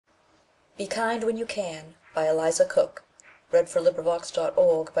Be Kind When You Can by Eliza Cook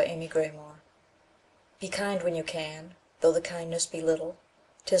 (LibriVox.org) Be kind when you can, though the kindness be little;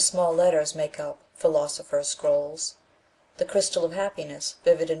 'Tis small letters make up philosophers' scrolls. The crystal of happiness,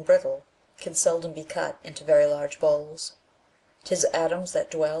 vivid and brittle, Can seldom be cut into very large bowls. 'Tis atoms that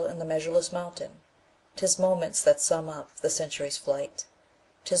dwell in the measureless mountain, 'Tis moments that sum up the century's flight,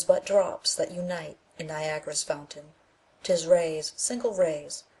 'Tis but drops that unite in Niagara's fountain, 'Tis rays, single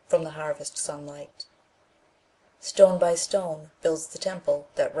rays, from the harvest sunlight. Stone by stone builds the temple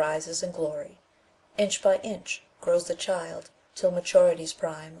that rises in glory, Inch by inch grows the child till maturity's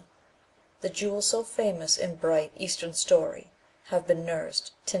prime. The jewels so famous in bright Eastern story Have been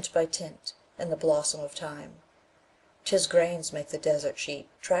nursed, tint by tint, in the blossom of time. 'Tis grains make the desert sheet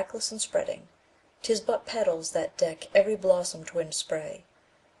trackless and spreading, 'Tis but petals that deck every blossom twinned spray.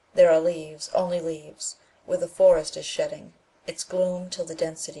 There are leaves, only leaves, where the forest is shedding Its gloom till the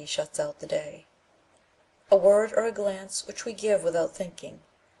density shuts out the day. A word or a glance which we give without thinking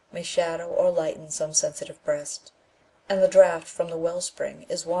May shadow or lighten some sensitive breast, And the draught from the well spring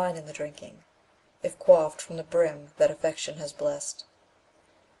is wine in the drinking, If quaffed from the brim that affection has blessed.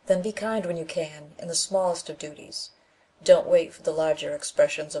 Then be kind when you can, in the smallest of duties; Don't wait for the larger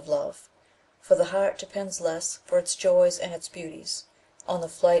expressions of love, For the heart depends less for its joys and its beauties On the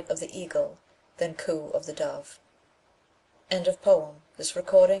flight of the eagle than coo of the dove. This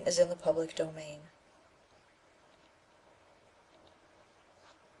recording is in the public domain.